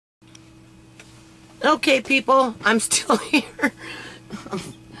Okay, people, I'm still here.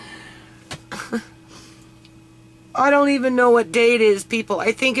 I don't even know what day it is, people.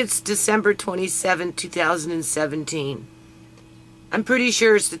 I think it's December 27th, 2017. I'm pretty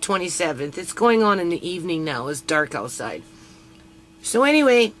sure it's the 27th. It's going on in the evening now. It's dark outside. So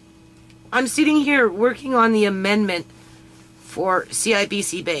anyway, I'm sitting here working on the amendment for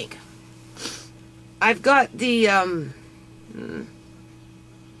CIBC Bank. I've got the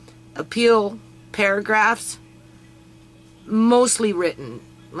appeal paragraphs mostly written.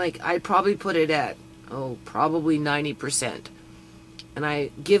 Like, I'd probably put it at, probably 90%. And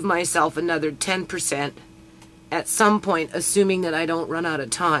I give myself another 10% at some point, assuming that I don't run out of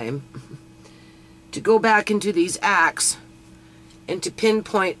time, to go back into these acts and to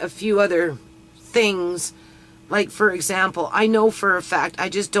pinpoint a few other things. Like, for example, I know for a fact, I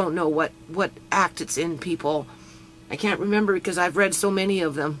just don't know what act it's in, people. I can't remember because I've read so many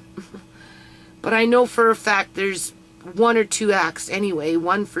of them. But I know for a fact there's one or two acts anyway,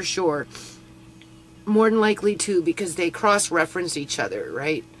 one for sure. More than likely two, because they cross-reference each other,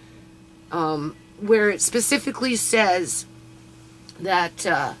 right? Where it specifically says that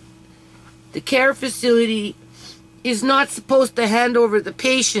the care facility is not supposed to hand over the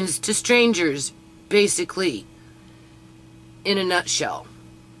patients to strangers, basically, in a nutshell.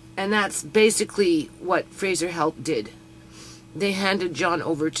 And that's basically what Fraser Health did. They handed John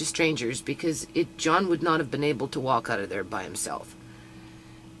over to strangers because John would not have been able to walk out of there by himself.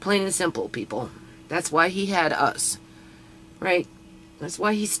 Plain and simple, people. That's why he had us, right? That's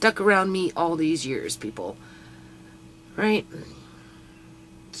why he stuck around me all these years, people. Right?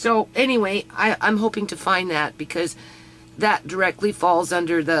 So, anyway, I'm hoping to find that because that directly falls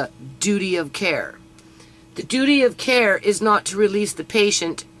under the duty of care. The duty of care is not to release the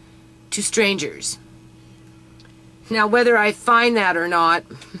patient to strangers. Now, whether I find that or not,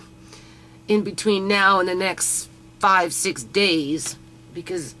 in between now and the next 5-6 days,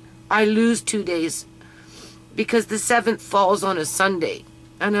 because I lose 2 days, because the 7th falls on a Sunday,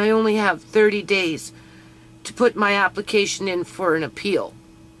 and I only have 30 days to put my application in for an appeal.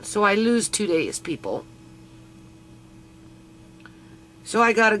 So I lose 2 days, people. So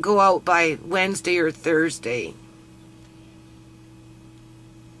I gotta go out by Wednesday or Thursday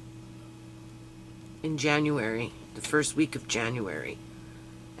in January, the first week of January,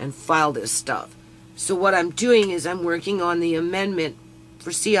 and file this stuff. So what I'm doing is I'm working on the amendment for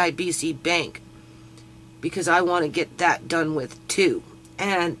CIBC Bank, because I want to get that done with too.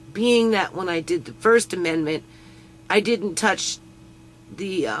 And being that when I did the first amendment, I didn't touch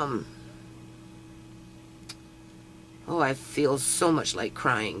the, I feel so much like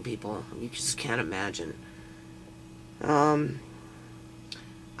crying, people. You just can't imagine.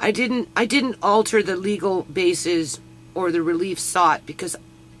 I didn't alter the legal basis or the relief sought because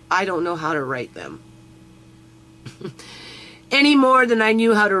I don't know how to write them. Any more than I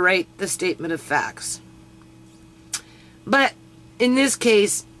knew how to write the statement of facts. But in this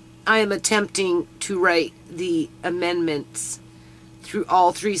case, I am attempting to write the amendments through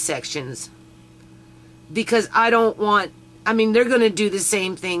all 3 sections because I don't want, they're going to do the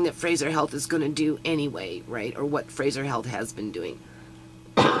same thing that Fraser Health is going to do anyway, right? Or what Fraser Health has been doing.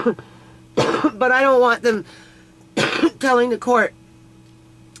 But I don't want them telling the court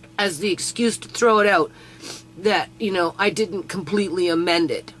as the excuse to throw it out that, I didn't completely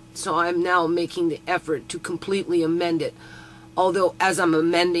amend it. So I'm now making the effort to completely amend it. Although as I'm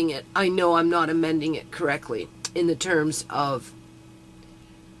amending it, I know I'm not amending it correctly in the terms of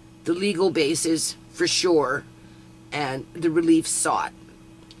the legal basis for sure and the relief sought.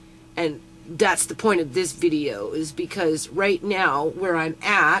 And that's the point of this video, is because right now where I'm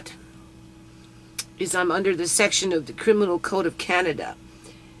at is I'm under the section of the Criminal Code of Canada.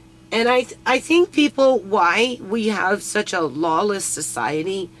 And I think, people, why we have such a lawless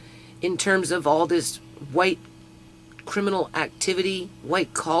society in terms of all this white criminal activity,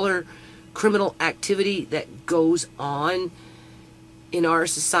 white collar criminal activity that goes on in our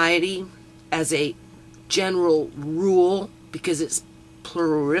society as a general rule, because it's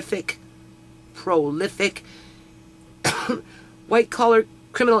prolific. White collar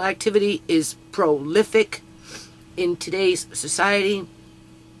criminal activity is prolific in today's society,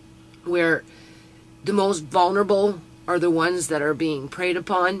 where the most vulnerable are the ones that are being preyed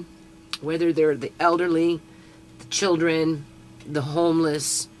upon, whether they're the elderly, the children, the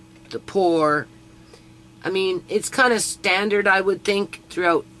homeless, the poor. It's kind of standard, I would think,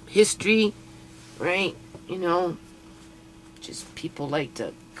 throughout history, right? Just people like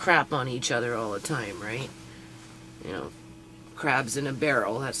to crap on each other all the time, right? Crabs in a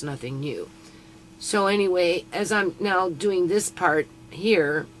barrel, that's nothing new. So anyway, as I'm now doing this part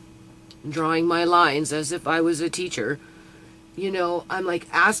here, drawing my lines as if I was a teacher, you know, I'm like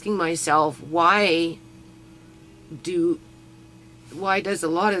asking myself, why does a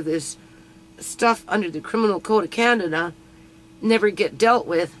lot of this stuff under the Criminal Code of Canada never get dealt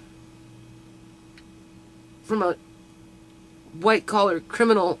with from a white-collar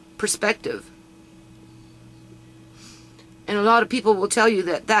criminal perspective? And a lot of people will tell you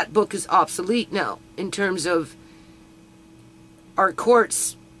that that book is obsolete now, in terms of our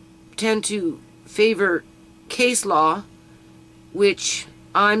courts tend to favor case law, which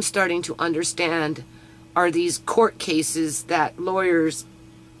I'm starting to understand are these court cases that lawyers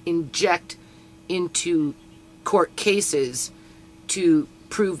inject into court cases to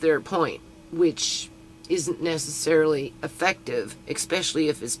prove their point, which isn't necessarily effective, especially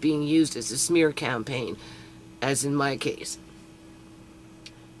if it's being used as a smear campaign, as in my case.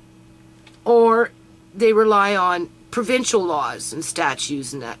 Or they rely on provincial laws and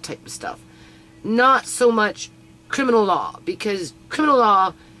statutes and that type of stuff. Not so much criminal law, because criminal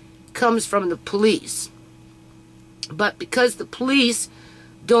law comes from the police. But because the police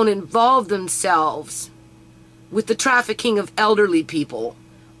don't involve themselves with the trafficking of elderly people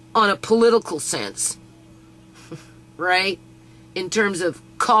on a political sense, right? In terms of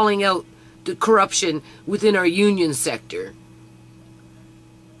calling out the corruption within our union sector,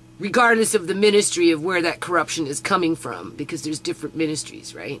 regardless of the ministry of where that corruption is coming from, because there's different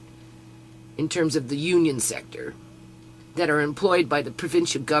ministries, right? In terms of the union sector that are employed by the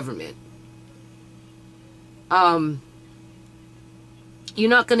provincial government. You're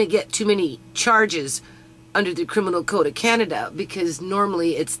not going to get too many charges under the Criminal Code of Canada, because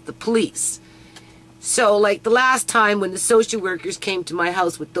normally it's the police. So, like the last time when the social workers came to my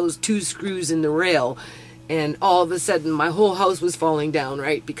house with those 2 screws in the rail, and all of a sudden my whole house was falling down,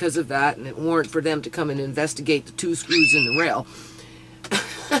 right, because of that, and it weren't for them to come and investigate the 2 screws in the rail.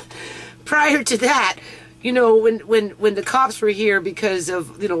 Prior to that, you know, when the cops were here because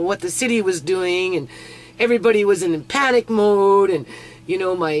of, you know, what the city was doing, and everybody was in panic mode, and, you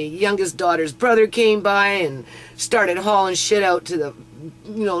know, my youngest daughter's brother came by and started hauling shit out to the,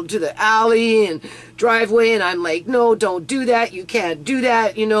 you know, to the alley and driveway, and I'm like, no, don't do that, you can't do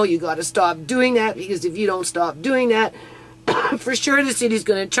that, you know, you got to stop doing that, because if you don't stop doing that, for sure the city's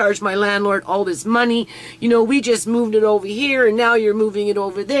going to charge my landlord all this money. You know, we just moved it over here, and now you're moving it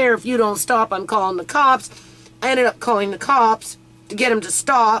over there. If you don't stop, I'm calling the cops. I ended up calling the cops to get them to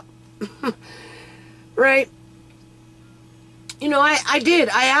stop. Right? You know, I did.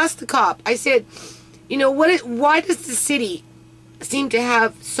 I asked the cop. I said, you know, why does the city seem to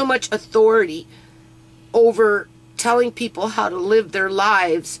have so much authority over telling people how to live their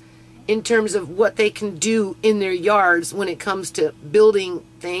lives in terms of what they can do in their yards when it comes to building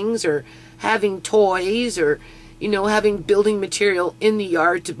things, or having toys, or, you know, having building material in the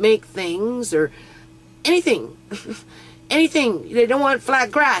yard to make things, or anything. Anything. They don't want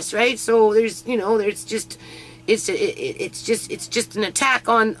flat grass, right? So there's, you know, there's just, it's just an attack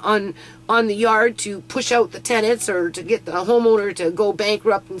on the yard to push out the tenants, or to get the homeowner to go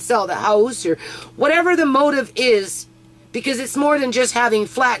bankrupt and sell the house, or whatever the motive is. Because it's more than just having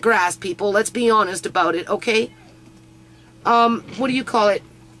flat grass, people. Let's be honest about it, okay? What do you call it?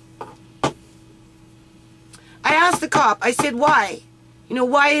 I asked the cop, I said, why? You know,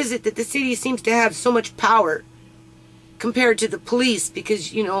 why is it that the city seems to have so much power compared to the police?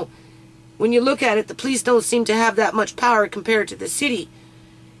 Because, you know, when you look at it, the police don't seem to have that much power compared to the city.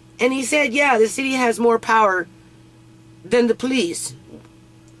 And he said, yeah, the city has more power than the police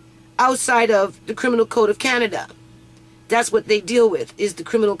outside of the Criminal Code of Canada. That's what they deal with, is the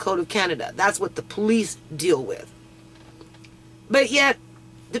Criminal Code of Canada. That's what the police deal with. But yet,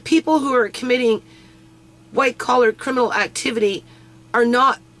 the people who are committing white-collar criminal activity are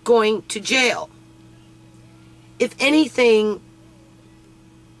not going to jail. If anything,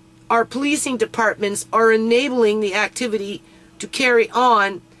 our policing departments are enabling the activity to carry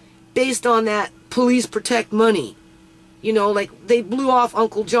on based on that police protect money. You know, like they blew off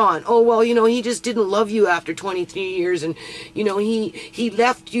Uncle John. Oh, well, you know, he just didn't love you after 23 years, and, you know, he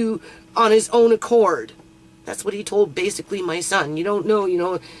left you on his own accord. That's what he told basically my son. You don't know, you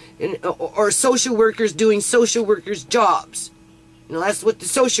know, or social workers doing social workers' jobs. You know, that's what the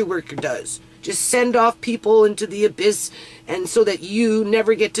social worker does. Just send off people into the abyss, and so that you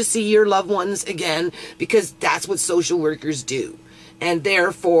never get to see your loved ones again, because that's what social workers do. And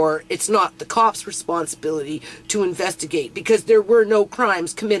therefore, it's not the cop's responsibility to investigate, because there were no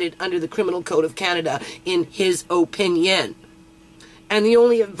crimes committed under the Criminal Code of Canada, in his opinion. And the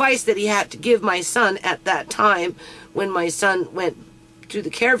only advice that he had to give my son at that time, when my son went to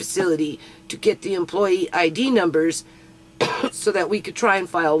the care facility to get the employee ID numbers so that we could try and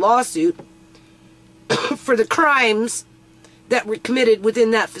file a lawsuit for the crimes that were committed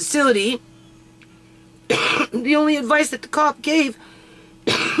within that facility. The only advice that the cop gave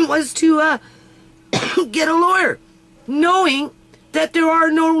was to get a lawyer, knowing that there are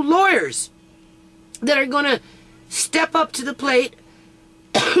no lawyers that are going to step up to the plate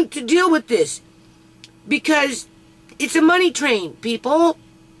to deal with this, because it's a money train, people.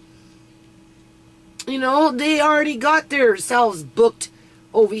 You know, they already got themselves booked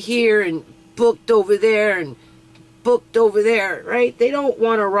over here and booked over there and booked over there, right? They don't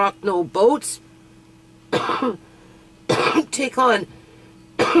want to rock no boats, take on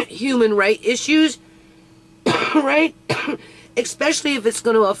human rights issues, right? Especially if it's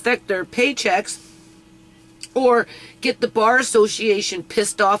going to affect their paychecks or get the Bar Association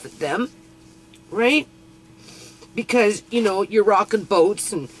pissed off at them, right? Because, you know, you're rocking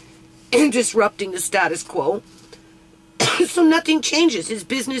boats and disrupting the status quo. So nothing changes. It's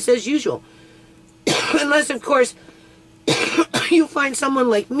business as usual. Unless, of course, you find someone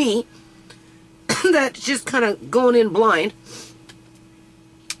like me that's just kind of going in blind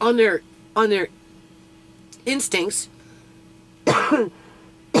on their instincts,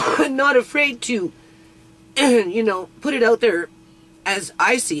 not afraid to, you know, put it out there as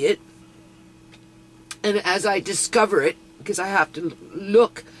I see it and as I discover it, because I have to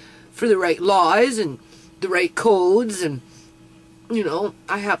look for the right laws and the right codes, and, you know,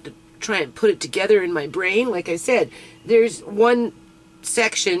 I have to try and put it together in my brain. Like I said, there's one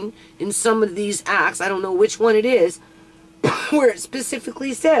section in some of these acts, I don't know which one it is, where it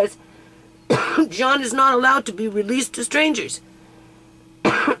specifically says John is not allowed to be released to strangers.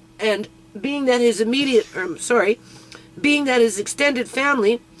 And being that his extended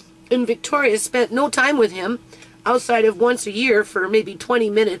family in Victoria spent no time with him outside of once a year for maybe 20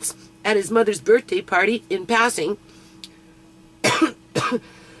 minutes at his mother's birthday party in passing,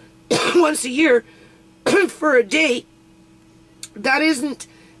 once a year for a day, that's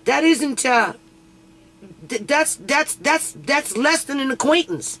less than an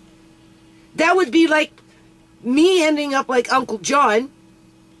acquaintance. That would be like me ending up like Uncle John.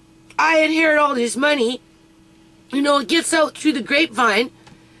 I inherit all his money, you know, it gets out through the grapevine,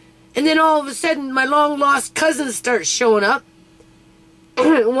 and then all of a sudden my long lost cousins start showing up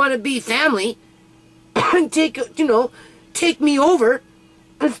and want to be family and take me over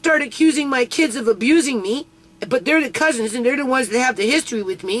and start accusing my kids of abusing me, but they're the cousins and they're the ones that have the history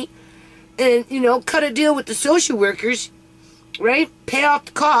with me, and, you know, cut a deal with the social workers, right? Pay off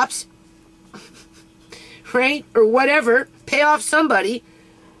the cops, right? Or whatever, pay off somebody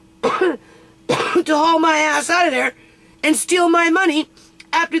to haul my ass out of there and steal my money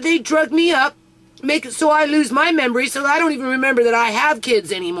after they drug me up, make it so I lose my memory, so I don't even remember that I have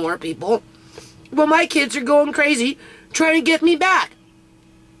kids anymore, people. Well, my kids are going crazy trying to get me back.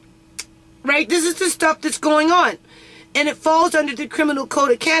 Right? This is the stuff that's going on. And it falls under the Criminal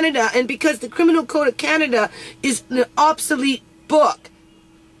Code of Canada. And because the Criminal Code of Canada is an obsolete book,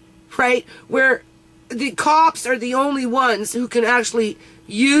 right, where the cops are the only ones who can actually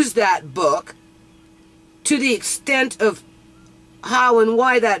use that book to the extent of how and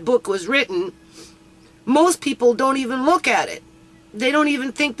why that book was written, most people don't even look at it. They don't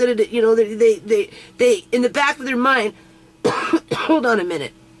even think that it, you know, they in the back of their mind, hold on a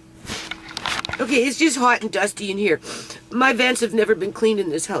minute. Okay, it's just hot and dusty in here. My vents have never been cleaned in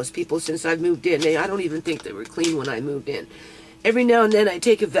this house, people, since I've moved in. I don't even think they were clean when I moved in. Every now and then I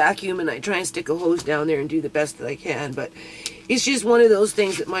take a vacuum and I try and stick a hose down there and do the best that I can, but it's just one of those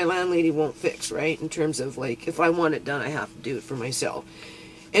things that my landlady won't fix, right? In terms of, like, if I want it done, I have to do it for myself.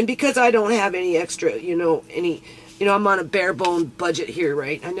 And because I don't have any extra, I'm on a bare bone budget here,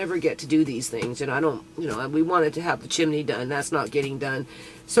 right? I never get to do these things, and I don't, we wanted to have the chimney done. That's not getting done.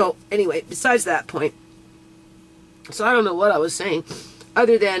 So anyway, besides that point, so I don't know what I was saying,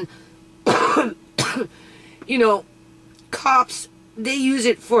 other than, cops, they use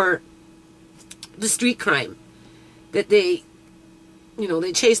it for the street crime, that they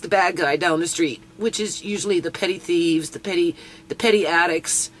chase the bad guy down the street, which is usually the petty thieves, the petty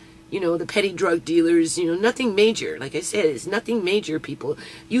addicts, the petty drug dealers, nothing major. Like I said, it's nothing major, people.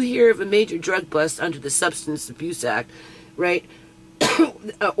 You hear of a major drug bust under the Substance Abuse Act, right?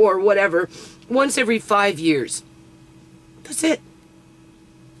 Or whatever, once every 5 years. That's it.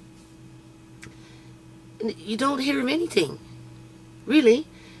 And you don't hear of anything, really.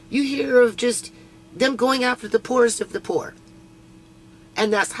 You hear of just them going after the poorest of the poor.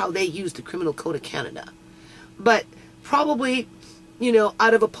 And that's how they use the Criminal Code of Canada. But probably,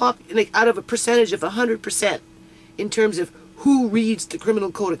 out of a percentage of 100% in terms of who reads the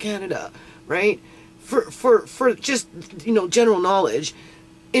Criminal Code of Canada, right? for just, you know, general knowledge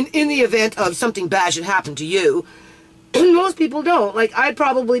in the event of something bad should happen to you. Most people don't. Like, I'd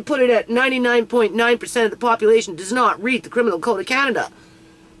probably put it at 99.9% of the population does not read the Criminal Code of Canada.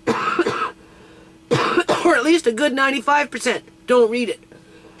 Or at least a good 95% don't read it.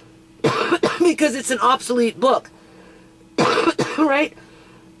 Because it's an obsolete book. Right?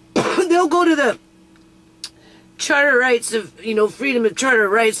 They'll go to the Charter Rights of, you know, freedom of charter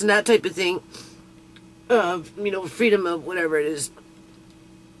rights and that type of thing. You know, freedom of whatever it is.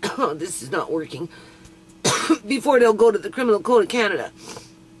 Oh, this is not working. Before they'll go to the Criminal Code of Canada.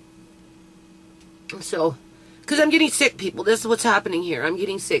 So, because I'm getting sick, people. This is what's happening here. I'm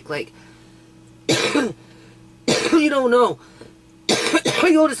getting sick. Like, you don't know.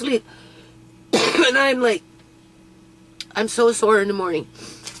 I go to sleep. And I'm like, I'm so sore in the morning.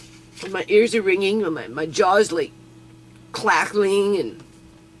 And my ears are ringing. And my jaw's like clackling. And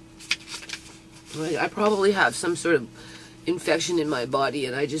I probably have some sort of infection in my body.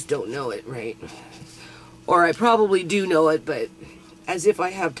 And I just don't know it, right? Or I probably do know it, but as if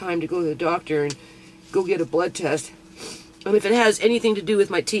I have time to go to the doctor and go get a blood test. And if it has anything to do with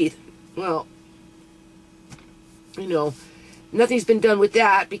my teeth, well, you know, nothing's been done with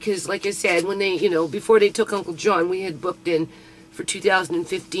that because, like I said, when they, you know, before they took Uncle John, we had booked in for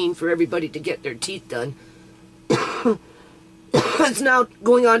 2015 for everybody to get their teeth done. It's now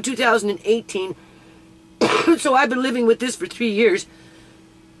going on 2018. So I've been living with this for 3 years.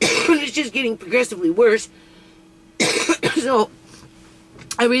 It's just getting progressively worse. So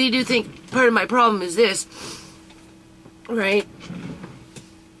I really do think part of my problem is this, right?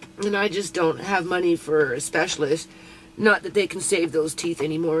 And I just don't have money for a specialist. Not that they can save those teeth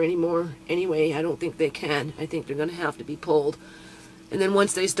anymore. Anyway, I don't think they can. I think they're going to have to be pulled. And then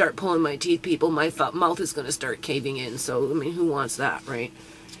once they start pulling my teeth, people, my mouth is going to start caving in. So, I mean, who wants that, right?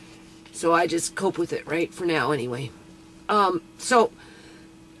 So I just cope with it, right? For now, anyway. So,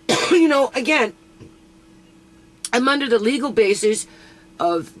 you know, again, I'm under the legal basis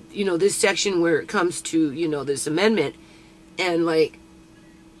of, you know, this section where it comes to, you know, this amendment. And, like,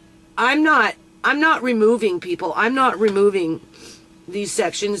 I'm not removing people. I'm not removing these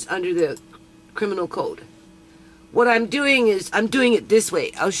sections under the criminal code. What I'm doing is, I'm doing it this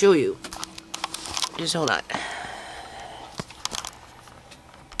way. I'll show you. Just hold on.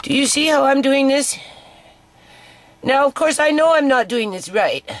 Do you see how I'm doing this? Now, of course, I know I'm not doing this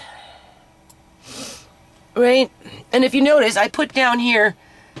right. Right? And if you notice, I put down here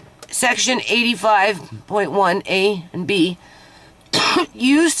section 85.1 A and B.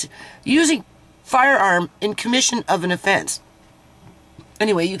 Using firearm in commission of an offense.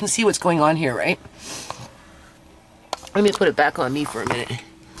 Anyway, you can see what's going on here, right? Let me put it back on me for a minute.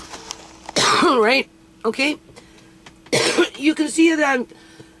 Right? Okay? You can see that I'm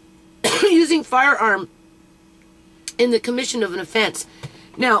using firearm in the commission of an offense.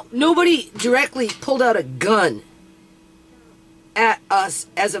 Now, nobody directly pulled out a gun at us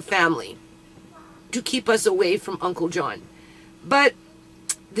as a family to keep us away from Uncle John. But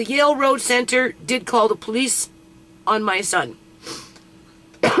the Yale Road Center did call the police on my son,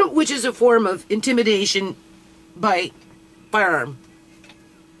 which is a form of intimidation by firearm,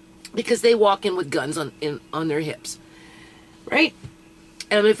 because they walk in with guns on their hips, right?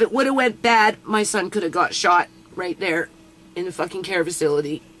 And if it would have went bad, my son could have got shot right there in the fucking care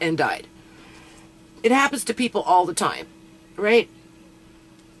facility and died. It happens to people all the time, right?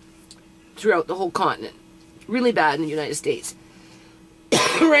 Throughout the whole continent. Really bad in the United States.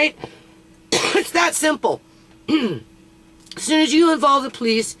 Right? It's that simple. As soon as you involve the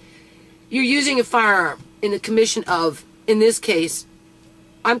police, you're using a firearm in the commission of, in this case,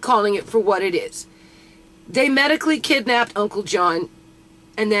 I'm calling it for what it is. They medically kidnapped Uncle John,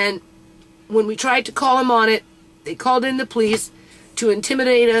 and then when we tried to call him on it, they called in the police to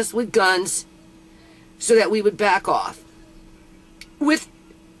intimidate us with guns so that we would back off, with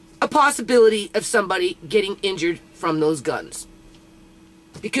a possibility of somebody getting injured from those guns.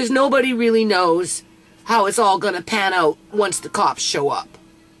 Because nobody really knows how it's all going to pan out once the cops show up.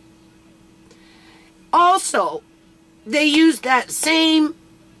 Also, they used that same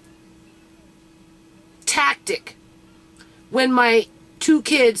tactic when my two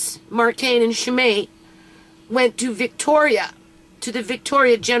kids, Martine and Shimei, went to Victoria, to the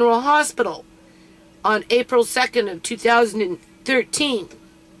Victoria General Hospital on April 2nd of 2013.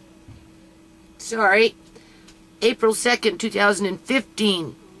 Sorry, April 2nd,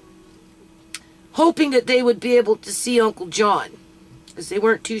 2015. Hoping that they would be able to see Uncle John, because they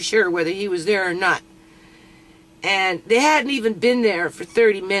weren't too sure whether he was there or not. And they hadn't even been there for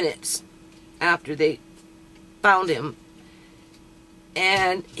 30 minutes after they found him.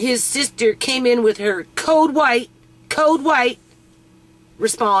 and his sister came in with her code white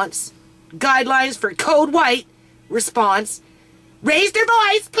response, guidelines for code white response. Raise their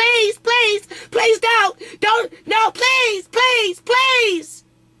voice, please, please, please don't, no, please, please, please.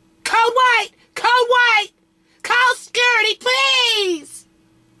 Code white, call security, please.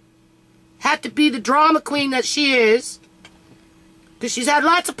 Had to be the drama queen that she is, because she's had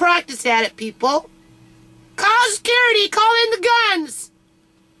lots of practice at it, people. Call security, call in the guns.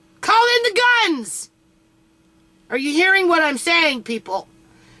 Call in the guns. Are you hearing what I'm saying, people?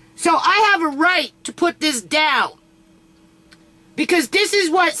 So I have a right to put this down. Because this is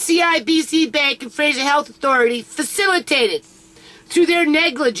what CIBC Bank and Fraser Health Authority facilitated through their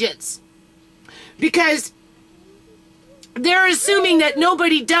negligence. Because they're assuming that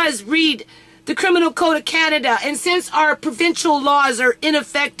nobody does read the Criminal Code of Canada. And since our provincial laws are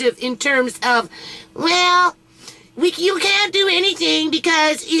ineffective in terms of, well, you can't do anything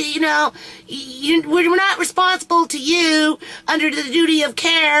because, we're not responsible to you under the duty of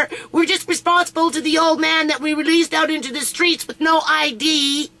care. We're just responsible to the old man that we released out into the streets with no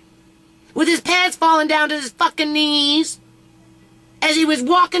ID, with his pants falling down to his fucking knees, as he was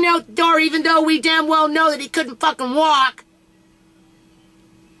walking out the door, even though we damn well know that he couldn't fucking walk.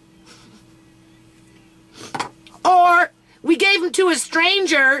 Or we gave him to a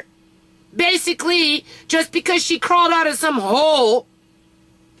stranger, basically, just because she crawled out of some hole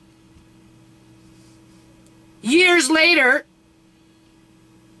years later.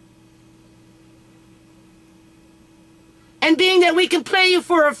 And being that we can play you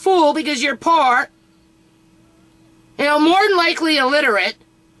for a fool because you're poor, more than likely illiterate,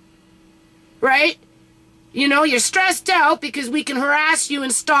 right? You're stressed out because we can harass you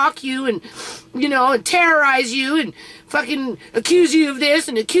and stalk you and, and terrorize you and fucking accuse you of this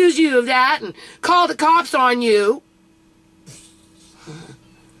and accuse you of that and call the cops on you.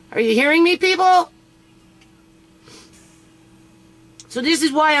 Are you hearing me, people? So this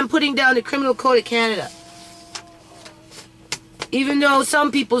is why I'm putting down the Criminal Code of Canada. Even though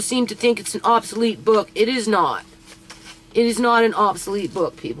some people seem to think it's an obsolete book, it is not. It is not an obsolete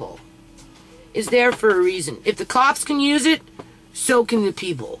book, people. It's there for a reason. If the cops can use it, so can the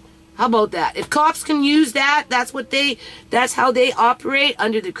people. How about that? If cops can use that, that's how they operate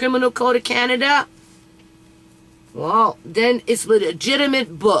under the Criminal Code of Canada. Well, then it's a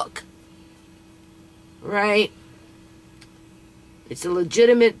legitimate book. Right? It's a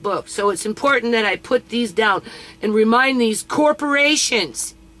legitimate book. So it's important that I put these down and remind these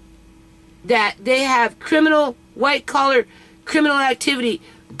corporations that they have white-collar criminal activity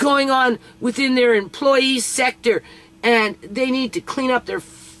going on within their employee sector, and they need to clean up their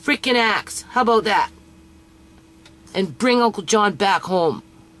freaking acts. How about that? And bring Uncle John back home.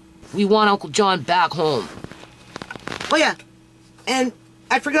 We want Uncle John back home. Oh yeah, and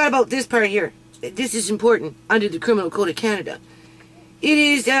I forgot about this part here. This is important under the Criminal Code of Canada. It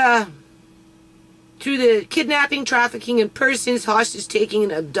is through the kidnapping, trafficking in persons, hostage taking,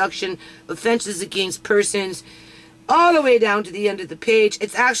 and abduction, offenses against persons, all the way down to the end of the page.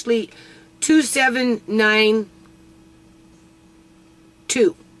 It's actually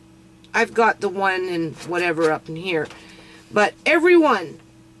 2792. I've got the one and whatever up in here. But everyone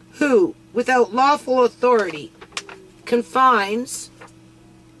who, without lawful authority, confines,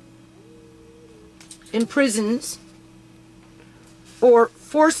 imprisons, or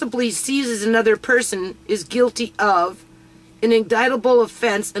forcibly seizes another person is guilty of an indictable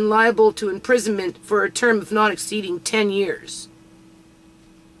offense and liable to imprisonment for a term of not exceeding 10 years.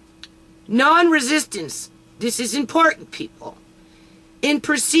 Non-resistance. This is important, people. In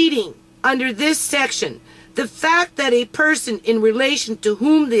proceeding under this section, the fact that a person in relation to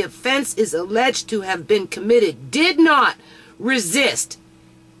whom the offense is alleged to have been committed did not resist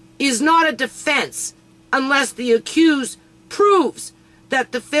is not a defense unless the accused proves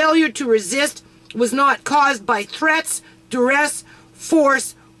that the failure to resist was not caused by threats, duress,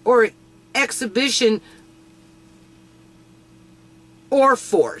 force, or exhibition, or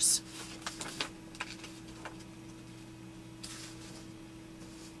force.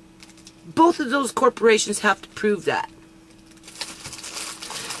 Both of those corporations have to prove that.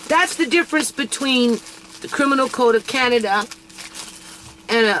 That's the difference between the Criminal Code of Canada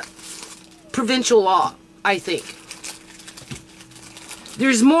and a provincial law, I think.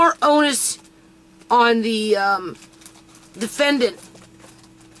 There's more onus on the defendant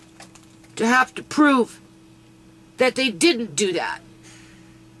to have to prove that they didn't do that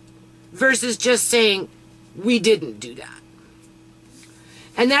versus just saying we didn't do that.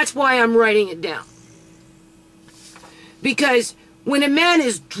 And that's why I'm writing it down. Because when a man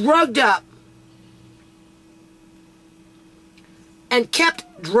is drugged up and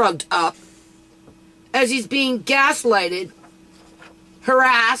kept drugged up as he's being gaslighted,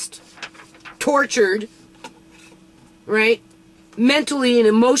 harassed, tortured, right? Mentally and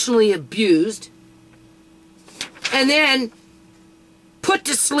emotionally abused, and then put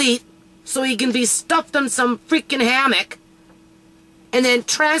to sleep so he can be stuffed on some freaking hammock, and then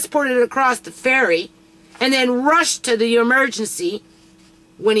transported across the ferry, and then rushed to the emergency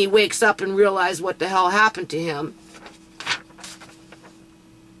when he wakes up and realizes what the hell happened to him.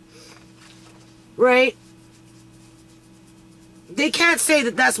 Right? They can't say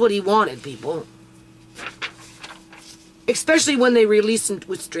that that's what he wanted, people. Especially when they released him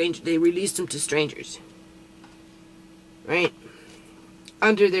with strangers. They released him to strangers. Right?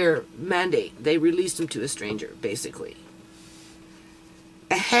 Under their mandate, they released him to a stranger, basically.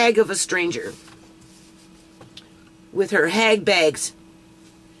 A hag of a stranger. With her hag bags.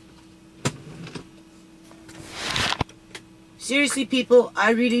 Seriously, people,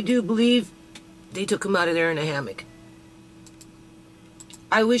 I really do believe they took him out of there in a hammock.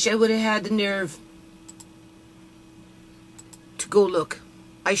 I wish I would have had the nerve to go look.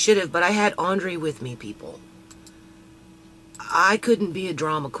 I should have, but I had Andre with me, people. I couldn't be a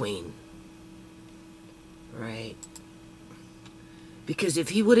drama queen. Right? Because if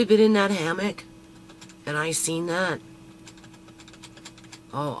he would have been in that hammock, and I seen that,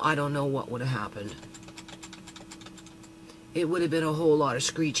 oh, I don't know what would have happened. It would have been a whole lot of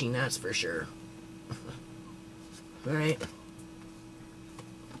screeching, that's for sure. Right?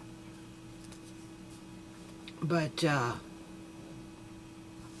 But,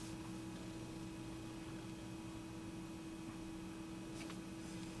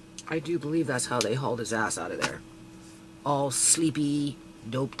 I do believe that's how they hauled his ass out of there. All sleepy,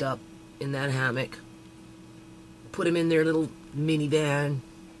 doped up in that hammock. Put him in their little minivan.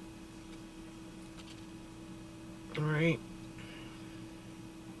 Alright.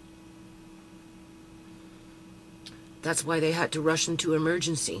 That's why they had to rush him to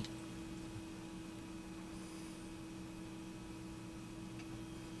emergency.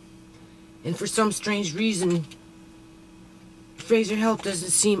 And for some strange reason, Fraser Health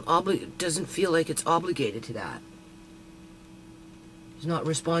doesn't feel like it's obligated to that. He's not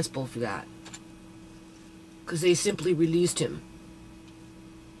responsible for that. Because they simply released him.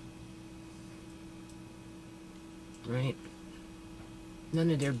 Right?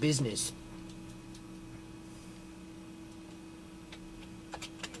 None of their business.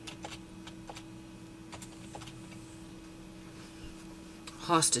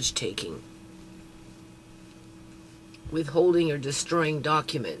 Hostage taking. Withholding or destroying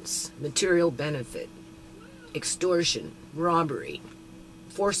documents. Material benefit. Extortion. Robbery.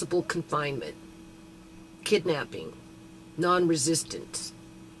 Forcible confinement. Kidnapping. Non-resistance.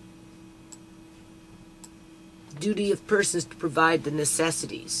 Duty of persons to provide the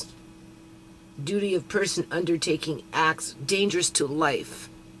necessities. Duty of person undertaking acts dangerous to life.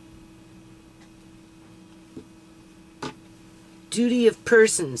 Duty of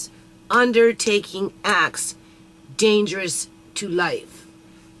persons undertaking acts dangerous to life.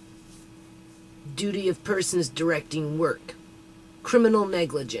 Duty of persons directing work. Criminal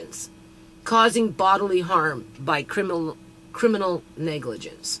negligence. Causing bodily harm by criminal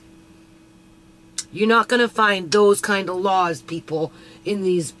negligence. You're not going to find those kind of laws, people, in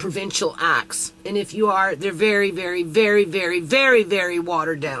these provincial acts. And if you are, they're very, very, very, very, very, very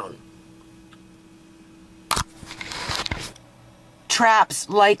watered down. Traps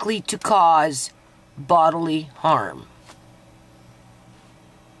likely to cause bodily harm.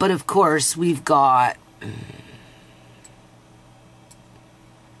 But of course, we've got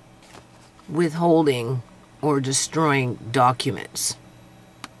withholding or destroying documents.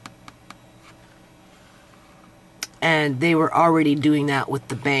 And they were already doing that with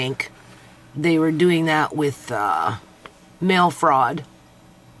the bank. They were doing that with mail fraud.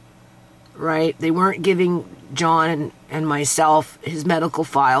 Right? They weren't giving John and myself his medical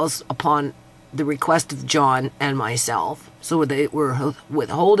files upon the request of John and myself. So they were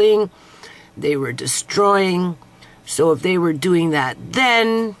withholding. They were destroying. So if they were doing that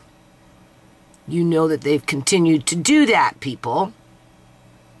then, you know that they've continued to do that, people.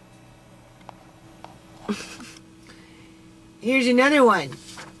 Here's another one.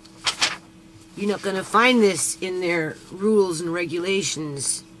 You're not going to find this in their rules and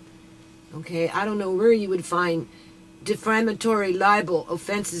regulations. Okay, I don't know where you would find defamatory libel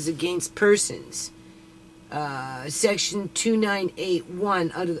offenses against persons. Section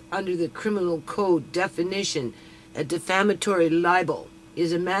 2981 under the Criminal Code definition, a defamatory libel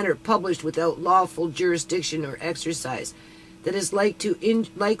is a matter published without lawful jurisdiction or exercise that is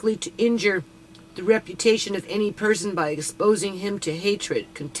likely to injure the reputation of any person by exposing him to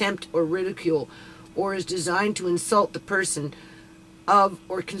hatred, contempt, or ridicule, or is designed to insult the person of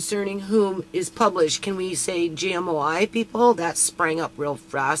or concerning whom is published. Can we say GMOI, people? That sprang up real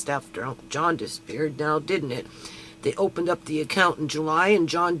fast after Uncle John disappeared now, didn't it? They opened up the account in July and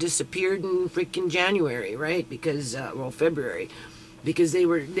John disappeared in freaking January, right? Because, well, February. Because they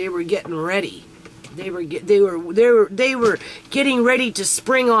were getting ready. They were getting ready to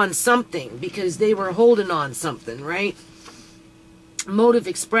spring on something because they were holding on something, right? Mode of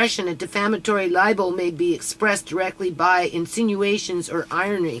expression: a defamatory libel may be expressed directly by insinuations or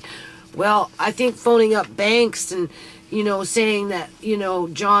irony. Well, I think phoning up banks and, you know, saying that, you know,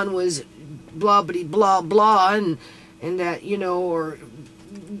 John was blah blah blah and that, you know, or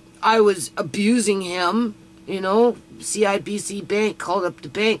I was abusing him, you know. CIBC Bank called up the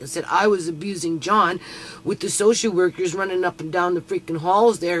bank and said I was abusing John, with the social workers running up and down the freaking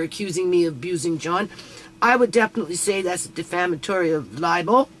halls there accusing me of abusing John. I would definitely say that's a defamatory of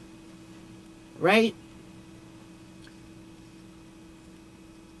libel, right?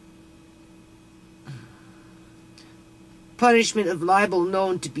 Punishment of libel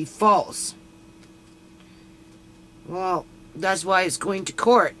known to be false. Well, that's why it's going to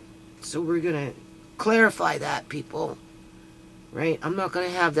court. So we're going to clarify that, people. Right? I'm not going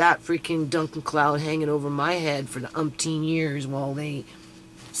to have that freaking Duncan cloud hanging over my head for the umpteen years while they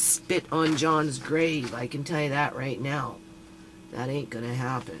spit on John's grave. I can tell you that right now. That ain't going to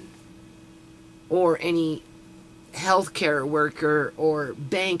happen. Or any healthcare worker or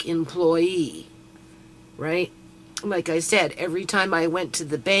bank employee. Right? Like I said, every time I went to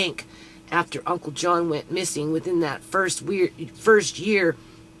the bank after Uncle John went missing within that first year,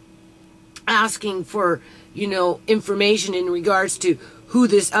 asking for, you know, information in regards to who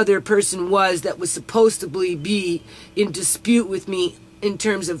this other person was that was supposedly be in dispute with me in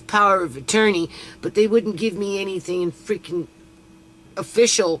terms of power of attorney, but they wouldn't give me anything freaking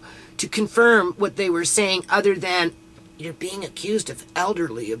official to confirm what they were saying other than, you're being accused of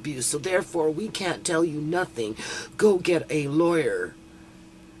elderly abuse, so therefore we can't tell you nothing. Go get a lawyer.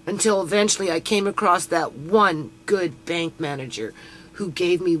 Until eventually I came across that one good bank manager who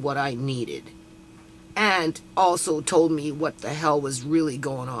gave me what I needed and also told me what the hell was really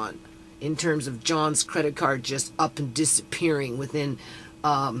going on in terms of John's credit card just up and disappearing within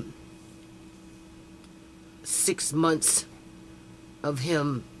 6 months of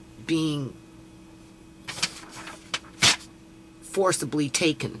him being forcibly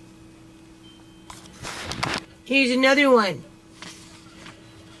taken. Here's another one.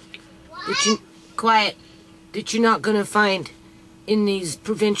 Quiet. That you're not going to find in these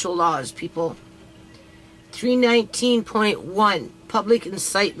provincial laws, people. 319.1, public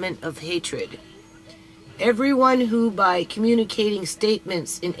incitement of hatred. Everyone who by communicating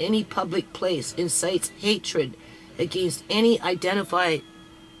statements in any public place incites hatred against any identifiable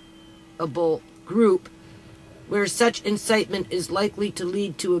group where such incitement is likely to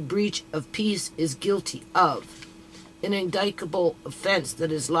lead to a breach of peace is guilty of an indictable offense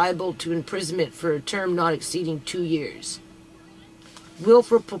that is liable to imprisonment for a term not exceeding 2 years.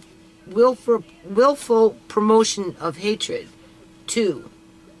 Willful promotion of hatred. 2.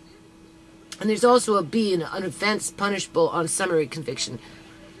 And there's also a B, an offense punishable on summary conviction.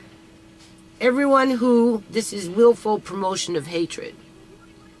 Everyone who, this is willful promotion of hatred.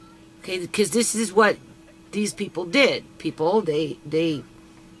 Okay, because this is what these people did. People, they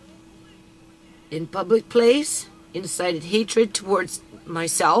in public place, incited hatred towards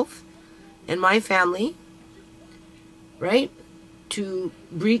myself and my family, right? To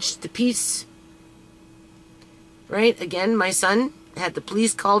breach the peace, right? Again, my son had the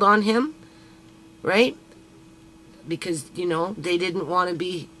police called on him, right? Because, you know, they didn't want to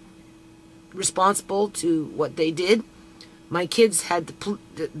be responsible to what they did. My kids had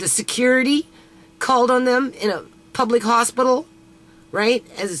the security called on them in a public hospital, right?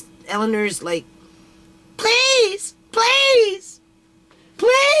 As Eleanor's like, please, please,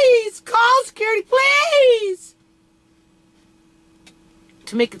 please, call security, please.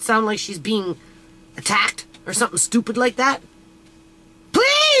 To make it sound like she's being attacked or something stupid like that.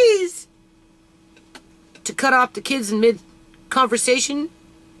 Please! To cut off the kids in mid-conversation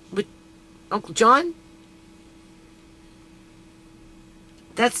with Uncle John.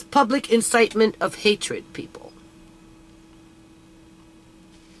 That's public incitement of hatred, people.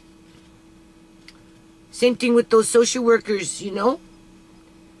 Same thing with those social workers, you know.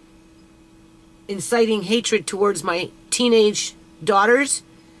 Inciting hatred towards my teenage daughters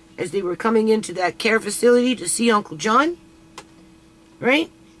as they were coming into that care facility to see Uncle John,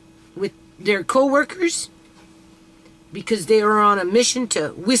 right, with their co-workers, because they were on a mission to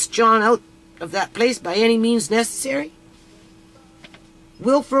whisk John out of that place by any means necessary.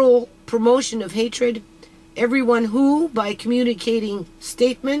 Willful promotion of hatred. Everyone who, by communicating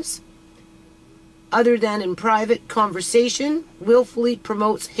statements other than in private conversation, willfully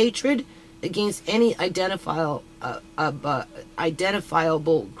promotes hatred against any identifiable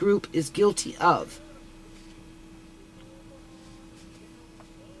group is guilty of.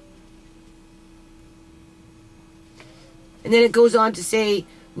 And then it goes on to say,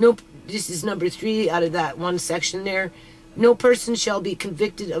 no, this is number 3 out of that one section there. No person shall be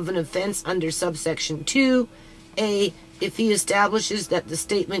convicted of an offense under subsection 2. A, if he establishes that the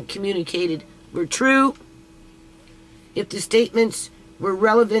statement communicated were true, if the statements were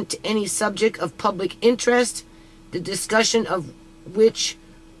relevant to any subject of public interest, the discussion of which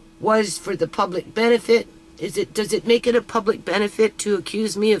was for the public benefit. Does it make it a public benefit to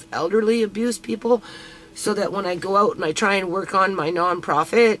accuse me of elderly abuse, people, so that when I go out and I try and work on my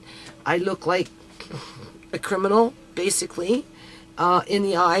nonprofit, I look like a criminal, basically, in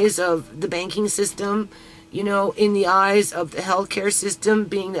the eyes of the banking system, you know, in the eyes of the healthcare system,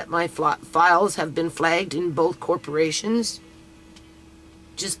 being that my files have been flagged in both corporations,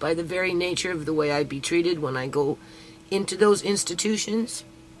 just by the very nature of the way I be treated when I go into those institutions.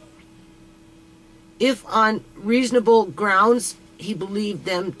 If on reasonable grounds he believed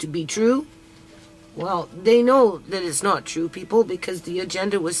them to be true, well, they know that it's not true, people, because the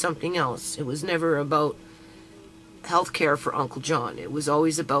agenda was something else. It was never about health care for Uncle John. It was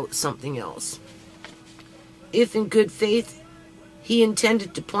always about something else. If in good faith he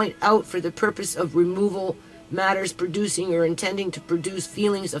intended to point out for the purpose of removal matters producing or intending to produce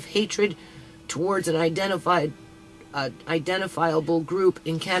feelings of hatred towards an identifiable group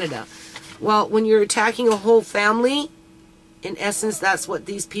in Canada. Well, when you're attacking a whole family, in essence, that's what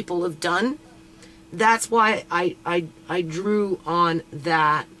these people have done. That's why I drew on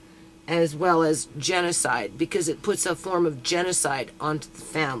that as well as genocide, because it puts a form of genocide onto the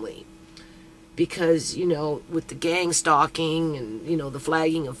family. Because, you know, with the gang stalking and, you know, the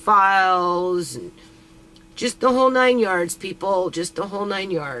flagging of files and just the whole 9 yards, people, just the whole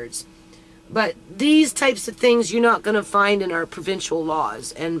 9 yards. But these types of things you're not going to find in our provincial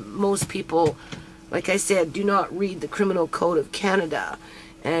laws. And most people, like I said, do not read the Criminal Code of Canada.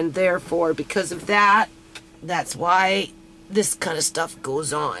 And therefore, because of that, that's why this kind of stuff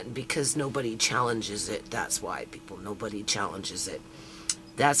goes on. Because nobody challenges it. That's why, people, nobody challenges it.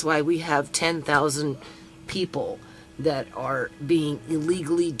 That's why we have 10,000 people that are being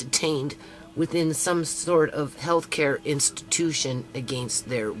illegally detained within some sort of healthcare institution against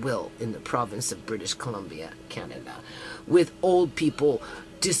their will in the province of British Columbia, Canada, with old people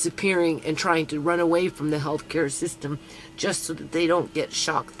disappearing and trying to run away from the healthcare system just so that they don't get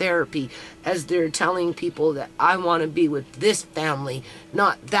shock therapy, as they're telling people that I want to be with this family,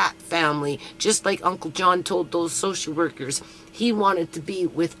 not that family, just like Uncle John told those social workers. He wanted to be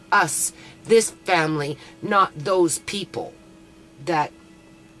with us, this family, not those people that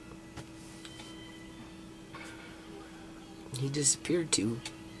he disappeared to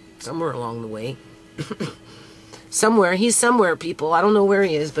somewhere along the way. Somewhere. He's somewhere, people. I don't know where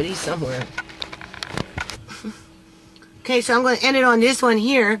he is, but he's somewhere. Okay, so I'm going to end it on this one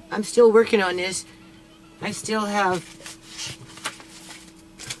here. I'm still working on this. I still have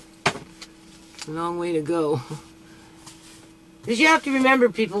a long way to go. Because you have to remember,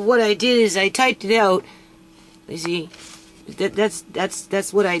 people, what I did is I typed it out. You see,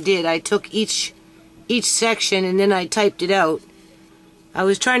 that's what I did. I took each section and then I typed it out. I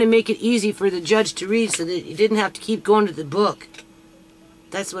was trying to make it easy for the judge to read so that you didn't have to keep going to the book.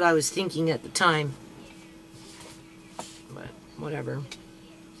 That's what I was thinking at the time. But whatever.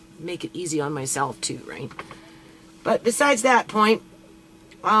 Make it easy on myself too, right? But besides that point,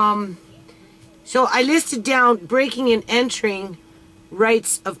 so I listed down breaking and entering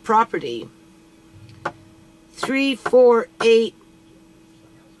rights of property.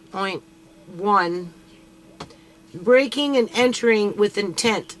 348.1. Breaking and entering with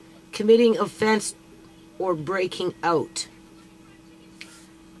intent, committing offense or breaking out.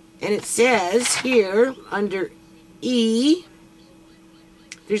 And it says here under E,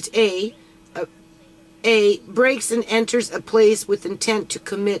 there's A, breaks and enters a place with intent to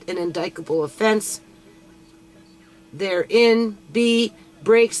commit an indictable offense therein. B,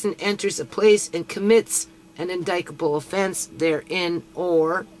 breaks and enters a place and commits an indictable offense therein.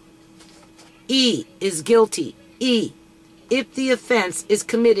 Or E is guilty. E, if the offense is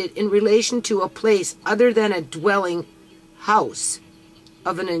committed in relation to a place other than a dwelling house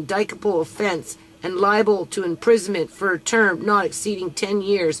of an indictable offense and liable to imprisonment for a term not exceeding 10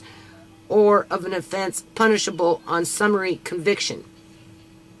 years, or of an offense punishable on summary conviction.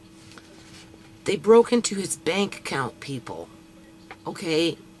 They broke into his bank account, people.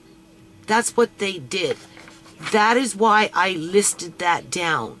 Okay? That's what they did. That is why I listed that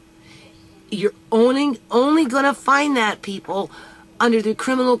down. You're only going to find that, people, under the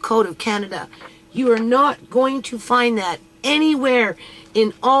Criminal Code of Canada. You are not going to find that anywhere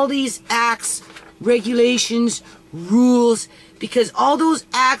in all these acts, regulations, rules, because all those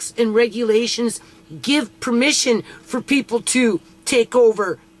acts and regulations give permission for people to take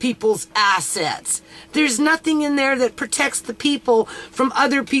over people's assets. There's nothing in there that protects the people from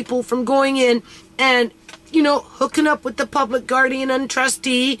other people from going in and, you know, hooking up with the public guardian and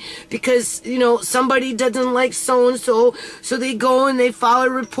trustee because, you know, somebody doesn't like so-and-so, so they go and they file a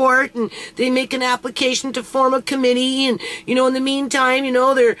report and they make an application to form a committee, and, you know, in the meantime, you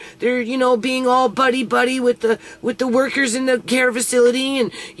know, they're you know, being all buddy-buddy with the workers in the care facility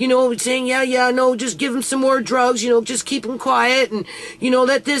and, you know, saying, yeah, no, just give them some more drugs, you know, just keep them quiet and, you know,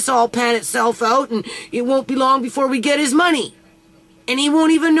 let this all pan itself out and it won't be long before we get his money. And he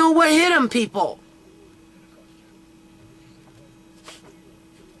won't even know what hit him, people.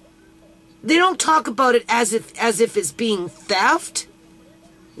 They don't talk about it as if it's being theft.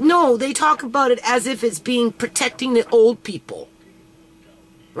 No, they talk about it as if it's being protecting the old people.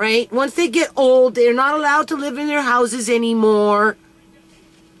 Right? Once they get old, they're not allowed to live in their houses anymore.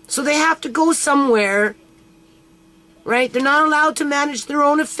 So they have to go somewhere. Right? They're not allowed to manage their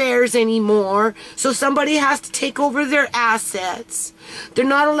own affairs anymore. So somebody has to take over their assets. They're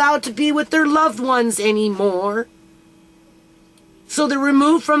not allowed to be with their loved ones anymore. So they're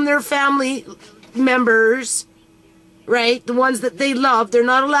removed from their family members, right? The ones that they love. They're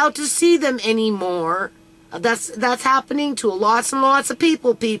not allowed to see them anymore. That's happening to lots and lots of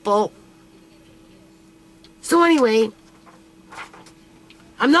people. So anyway,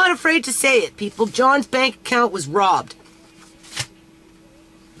 I'm not afraid to say it, people. John's bank account was robbed.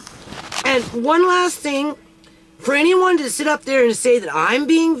 And one last thing, for anyone to sit up there and say that I'm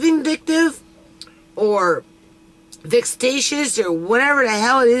being vindictive or vexatious or whatever the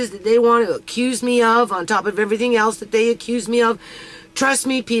hell it is that they want to accuse me of on top of everything else that they accuse me of, trust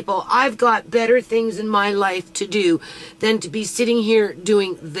me, people, I've got better things in my life to do than to be sitting here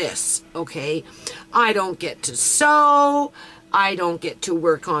doing this, okay? I don't get to sew. I don't get to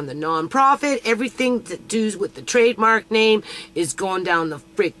work on the nonprofit. Everything that does with the trademark name is going down the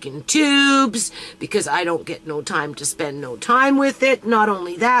freaking tubes because I don't get no time to spend no time with it. Not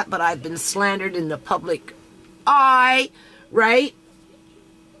only that, but I've been slandered in the public eye, right?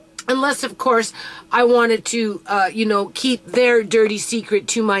 Unless, of course, I wanted to, you know, keep their dirty secret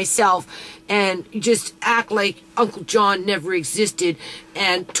to myself and just act like Uncle John never existed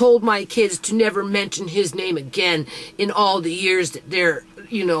and told my kids to never mention his name again in all the years that they're,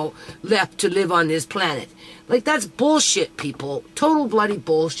 you know, left to live on this planet. Like, that's bullshit, people. Total bloody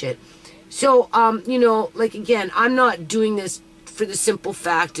bullshit. So, you know, like, again, I'm not doing this for the simple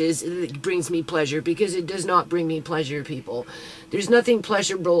fact is it brings me pleasure, because it does not bring me pleasure, people. There's nothing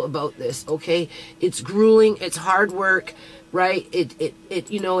pleasurable about this, okay? It's grueling, it's hard work, right?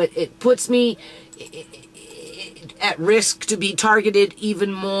 It you know, it puts me at risk to be targeted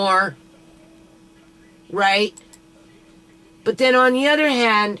even more, right? But then on the other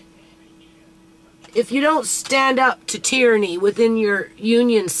hand, if you don't stand up to tyranny within your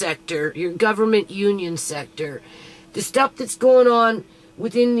union sector, your government union sector, the stuff that's going on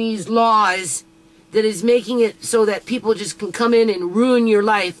within these laws that is making it so that people just can come in and ruin your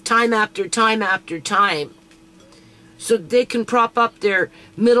life time after time after time, so they can prop up their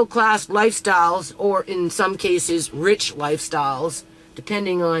middle-class lifestyles, or in some cases, rich lifestyles,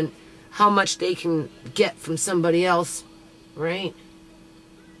 depending on how much they can get from somebody else, right?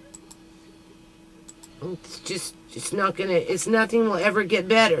 It's nothing will ever get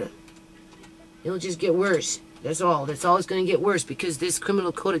better. It'll just get worse. That's all. That's all. It's going to get worse, because this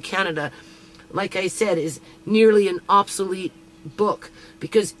Criminal Code of Canada, like I said, is nearly an obsolete book,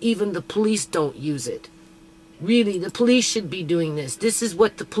 because even the police don't use it. Really, the police should be doing this. This is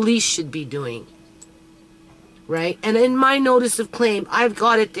what the police should be doing. Right? And in my notice of claim, I've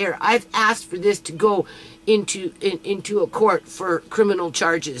got it there. I've asked for this to go into a court for criminal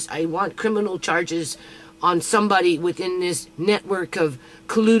charges. I want criminal charges on somebody within this network of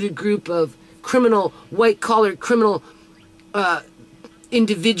colluded group of criminal, white-collar criminal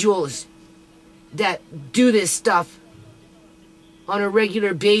individuals that do this stuff on a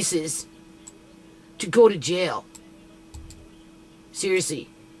regular basis, to go to jail. Seriously.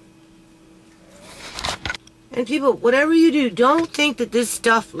 And people, whatever you do, don't think that this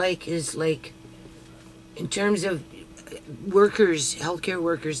stuff is in terms of workers, healthcare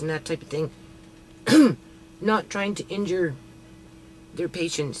workers and that type of thing, not trying to injure their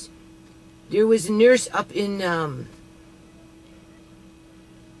patients. There was a nurse up in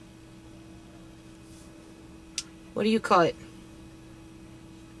what do you call it?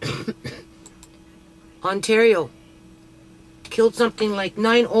 Ontario. Killed something like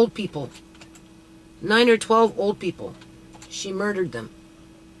 9 old people. 9 or 12 old people. She murdered them.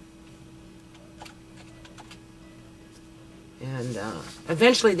 And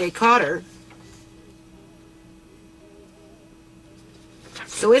eventually they caught her.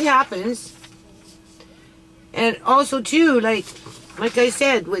 So it happens. And also too, like I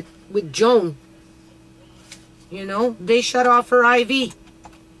said, with Joan, you know, they shut off her IV.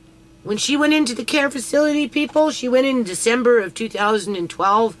 When she went into the care facility, people, she went in December of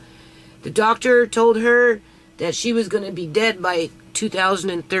 2012. The doctor told her that she was going to be dead by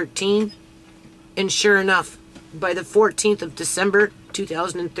 2013. And sure enough, by the 14th of December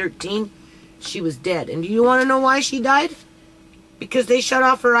 2013, she was dead. And do you want to know why she died? Because they shut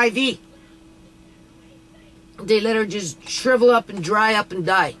off her IV. They let her just shrivel up and dry up and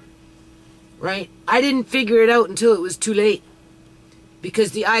die. Right? I didn't figure it out until it was too late.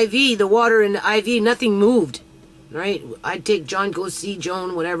 Because the IV, the water in the IV, nothing moved. Right? I'd take John, go see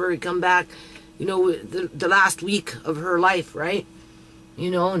Joan, whatever, and come back, you know, the last week of her life, right? You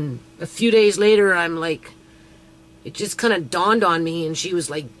know, and a few days later, I'm like, it just kind of dawned on me, and she was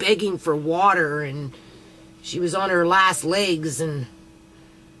like begging for water, and she was on her last legs, and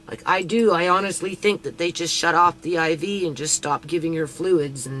like I honestly think that they just shut off the IV and just stopped giving her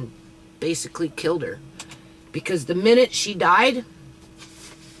fluids and basically killed her. Because the minute she died,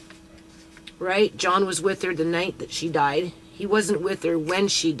 right, John was with her the night that she died. He wasn't with her when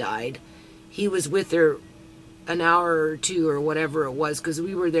she died. He was with her an hour or two or whatever it was, because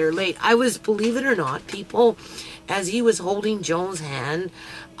we were there late. I was, believe it or not, people, as he was holding Joan's hand,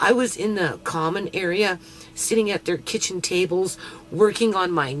 I was in the common area, sitting at their kitchen tables, working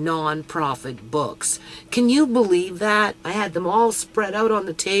on my non-profit books. Can you believe that? I had them all spread out on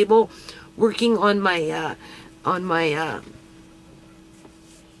the table, working on my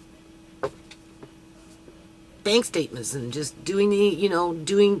bank statements and just doing the, you know,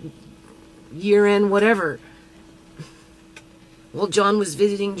 doing year-end whatever. Well, John was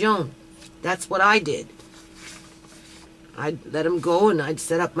visiting Joan. That's what I did. I'd let him go and I'd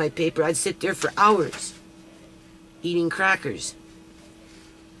set up my paper. I'd sit there for hours eating crackers.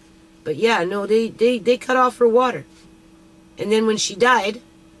 But yeah, no, they cut off her water. And then when she died,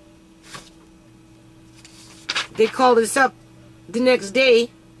 they called us up the next day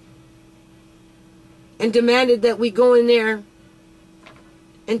and demanded that we go in there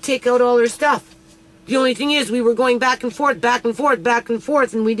and take out all her stuff. The only thing is, we were going back and forth, back and forth, back and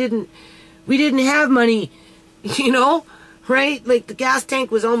forth, and we didn't have money, you know, right? Like the gas tank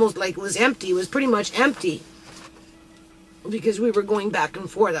was almost like it was empty. It was pretty much empty because we were going back and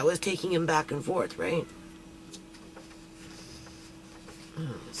forth. I was taking him back and forth, right?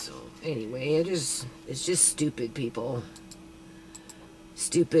 So anyway, it's just stupid, people.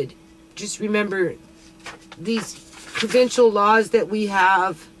 Stupid. Just remember these provincial laws that we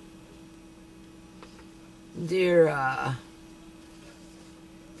have. They're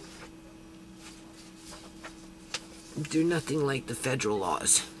nothing like the federal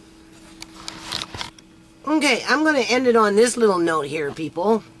laws. Okay, I'm going to end it on this little note here,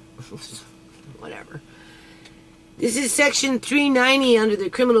 people. Whatever. This is Section 390 under the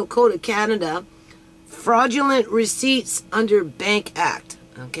Criminal Code of Canada. Fraudulent receipts under Bank Act.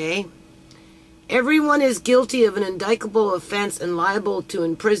 Okay? Everyone is guilty of an indictable offense and liable to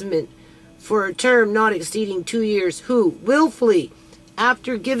imprisonment for a term not exceeding 2 years, who willfully,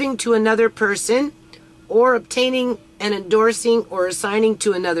 after giving to another person, or obtaining and endorsing or assigning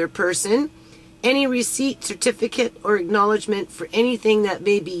to another person, any receipt, certificate, or acknowledgement for anything that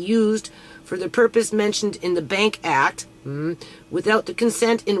may be used for the purpose mentioned in the Bank Act, without the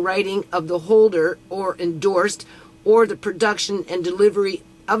consent in writing of the holder or endorsed, or the production and delivery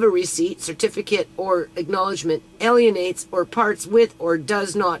of a receipt, certificate, or acknowledgement, alienates or parts with or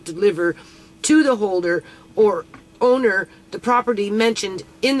does not deliver to the holder or owner the property mentioned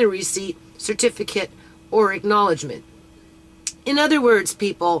in the receipt, certificate, or acknowledgement. In other words,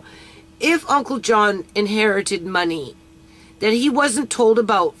 people, if Uncle John inherited money that he wasn't told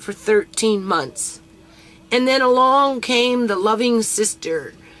about for 13 months, and then along came the loving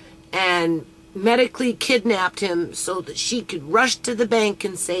sister and medically kidnapped him so that she could rush to the bank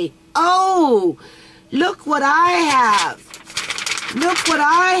and say, "Oh, look what I have. Look what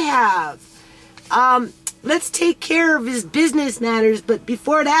I have. Let's take care of his business matters, but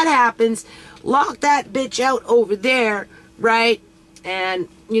before that happens, lock that bitch out over there," right? And,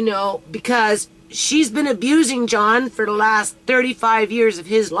 you know, because she's been abusing John for the last 35 years of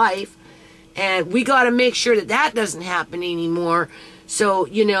his life, And we got to make sure that that doesn't happen anymore. So,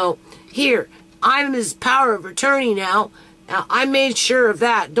 you know, here, I'm his power of attorney now. I made sure of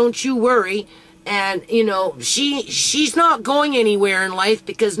that. Don't you worry. And, you know, she's not going anywhere in life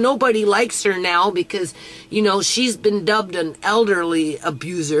because nobody likes her now because, you know, she's been dubbed an elderly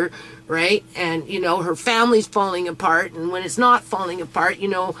abuser, right? And, you know, her family's falling apart. And when it's not falling apart, you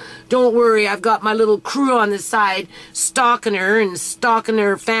know, don't worry. I've got my little crew on the side stalking her and stalking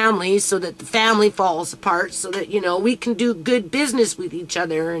her family so that the family falls apart so that, you know, we can do good business with each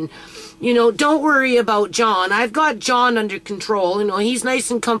other. And, you know, don't worry about John. I've got John under control. You know, he's nice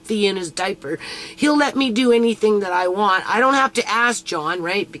and comfy in his diaper. He'll let me do anything that I want. I don't have to ask John,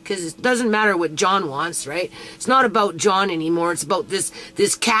 right? Because it doesn't matter what John wants, right? It's not about John anymore. It's about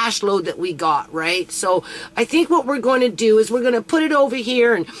this cash load that we got, right? So I think what we're going to do is we're going to put it over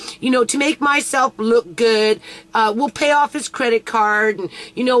here and, you know, to make myself look good, we'll pay off his credit card and,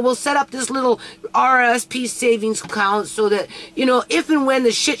 you know, we'll set up this little RSP savings account so that, you know, if and when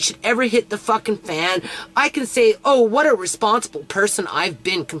the shit should ever hit the fucking fan, I can say, oh, what a responsible person I've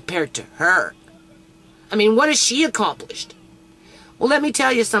been compared to her. I mean, what has she accomplished? Well, let me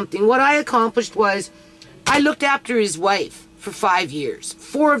tell you something. What I accomplished was I looked after his wife for 5 years.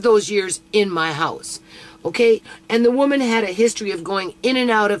 4 of those years in my house. Okay? And the woman had a history of going in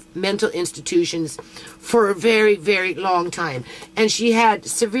and out of mental institutions for a very, very long time. And she had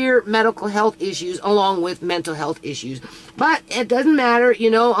severe medical health issues along with mental health issues. But it doesn't matter, you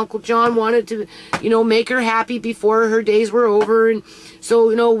know, Uncle John wanted to, you know, make her happy before her days were over. And so,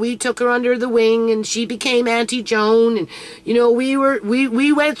 you know, we took her under the wing and she became Auntie Joan. And, you know, we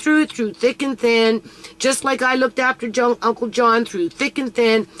went through thick and thin, just like I looked after Uncle John through thick and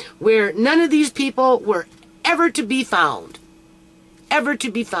thin, where none of these people were ever to be found. Ever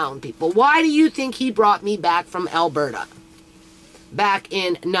to be found, people. Why do you think he brought me back from Alberta? Back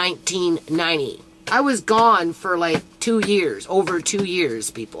in 1990. I was gone for like 2 years, over 2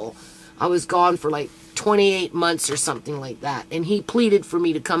 years, people. I was gone for like 28 months or something like that. And he pleaded for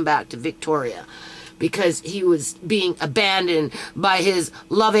me to come back to Victoria because he was being abandoned by his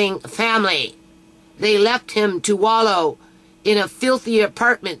loving family. They left him to wallow in a filthy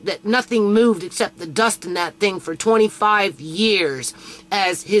apartment that nothing moved except the dust in that thing for 25 years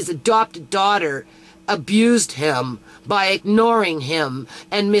as his adopted daughter abused him by ignoring him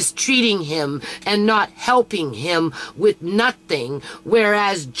and mistreating him and not helping him with nothing,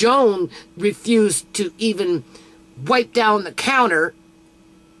 whereas Joan refused to even wipe down the counter,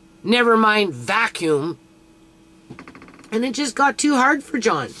 never mind vacuum, and it just got too hard for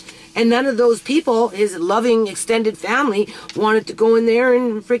John. And none of those people, his loving extended family, wanted to go in there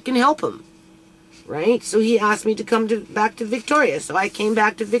and freaking help him. Right? So he asked me to come back to Victoria. So I came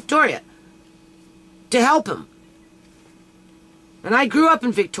back to Victoria to help him. And I grew up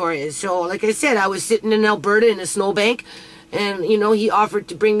in Victoria. So, like I said, I was sitting in Alberta in a snowbank. And, you know, he offered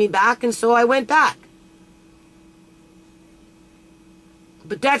to bring me back. And so I went back.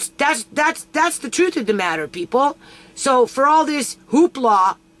 But that's the truth of the matter, people. So for all this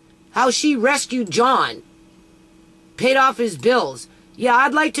hoopla, how she rescued John, paid off his bills. Yeah,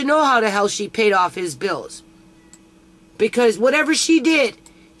 I'd like to know how the hell she paid off his bills. Because whatever she did,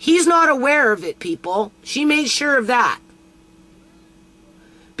 he's not aware of it, people. She made sure of that.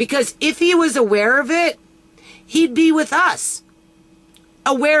 Because if he was aware of it, he'd be with us.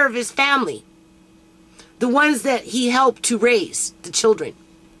 Aware of his family. The ones that he helped to raise, the children.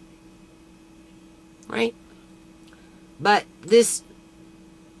 Right? But this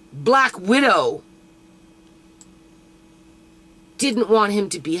Black Widow didn't want him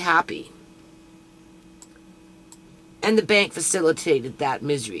to be happy. And the bank facilitated that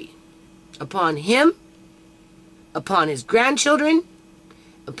misery upon him, upon his grandchildren,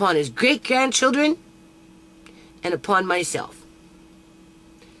 upon his great-grandchildren, and upon myself.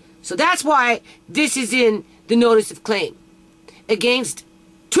 So that's why this is in the notice of claim against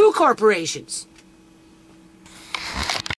 2 corporations.